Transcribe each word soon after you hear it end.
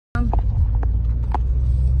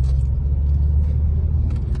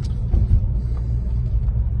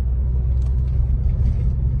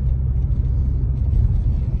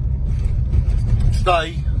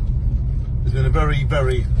Today has been a very,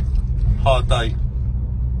 very hard day.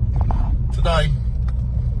 Today,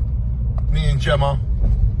 me and Gemma,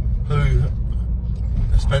 who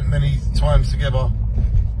have spent many times together,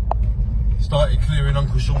 started clearing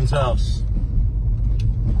Uncle Sean's house.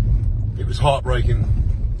 It was heartbreaking.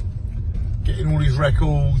 Getting all these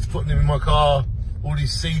records, putting them in my car, all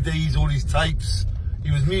these CDs, all these tapes.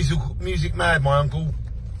 He was music mad, my uncle.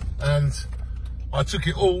 And I took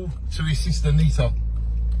it all to his sister, Nita.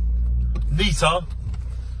 Nita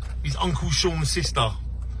is Uncle Sean's sister.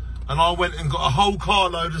 And I went and got a whole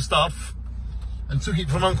carload of stuff and took it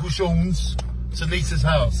from Uncle Sean's to Nita's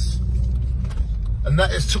house. And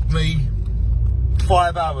that has took me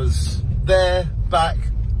 5 hours. There, back,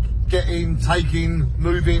 getting, taking,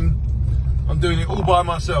 moving. I'm doing it all by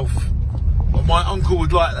myself. But my uncle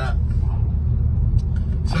would like that.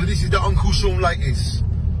 So this is the Uncle Sean latest.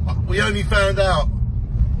 We only found out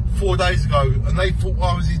 4 days ago and they thought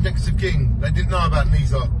I was his next of kin. They didn't know about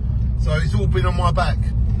Nita. So it's all been on my back.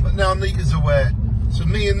 But now Nita's aware. So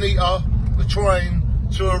me and Nita are trying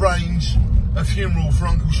to arrange a funeral for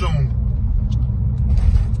Uncle Sean.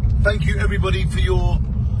 Thank you everybody for your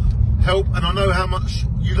help, and I know how much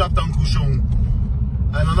you loved Uncle Sean.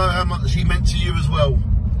 And I know how much he meant to you as well.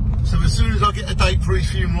 So as soon as I get a date for his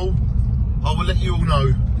funeral, I will let you all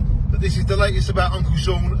know. But this is the latest about Uncle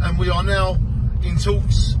Sean, and we are now in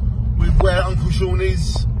talks with where Uncle Sean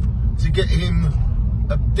is to get him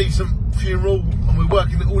a decent funeral, and we're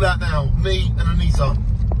working it all out now, me and Anita.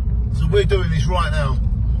 So we're doing this right now.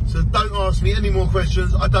 So don't ask me any more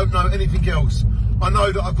questions. I don't know anything else. I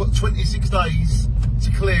know that I've got 26 days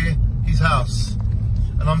to clear his house,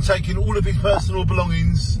 and I'm taking all of his personal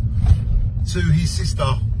belongings to his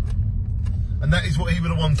sister, and that is what he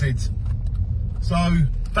would have wanted. So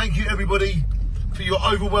thank you everybody for your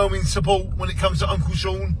overwhelming support when it comes to Uncle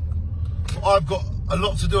Sean. I've got a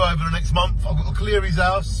lot to do over the next month. I've got to clear his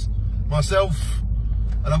house myself,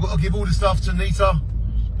 and I've got to give all the stuff to Nita,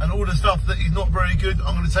 and all the stuff that is not very good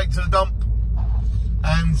I'm going to take to the dump.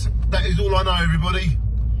 And that is all I know, everybody.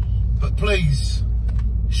 But please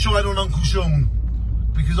shine on Uncle Sean,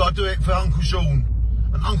 because I do it for Uncle Sean,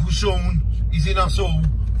 and Uncle Sean is in us all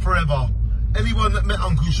forever. Anyone that met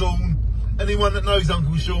Uncle Sean, anyone that knows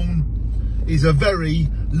Uncle Sean, is a very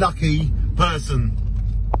lucky person.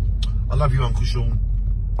 I love you, Uncle Sean.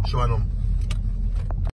 Shine on.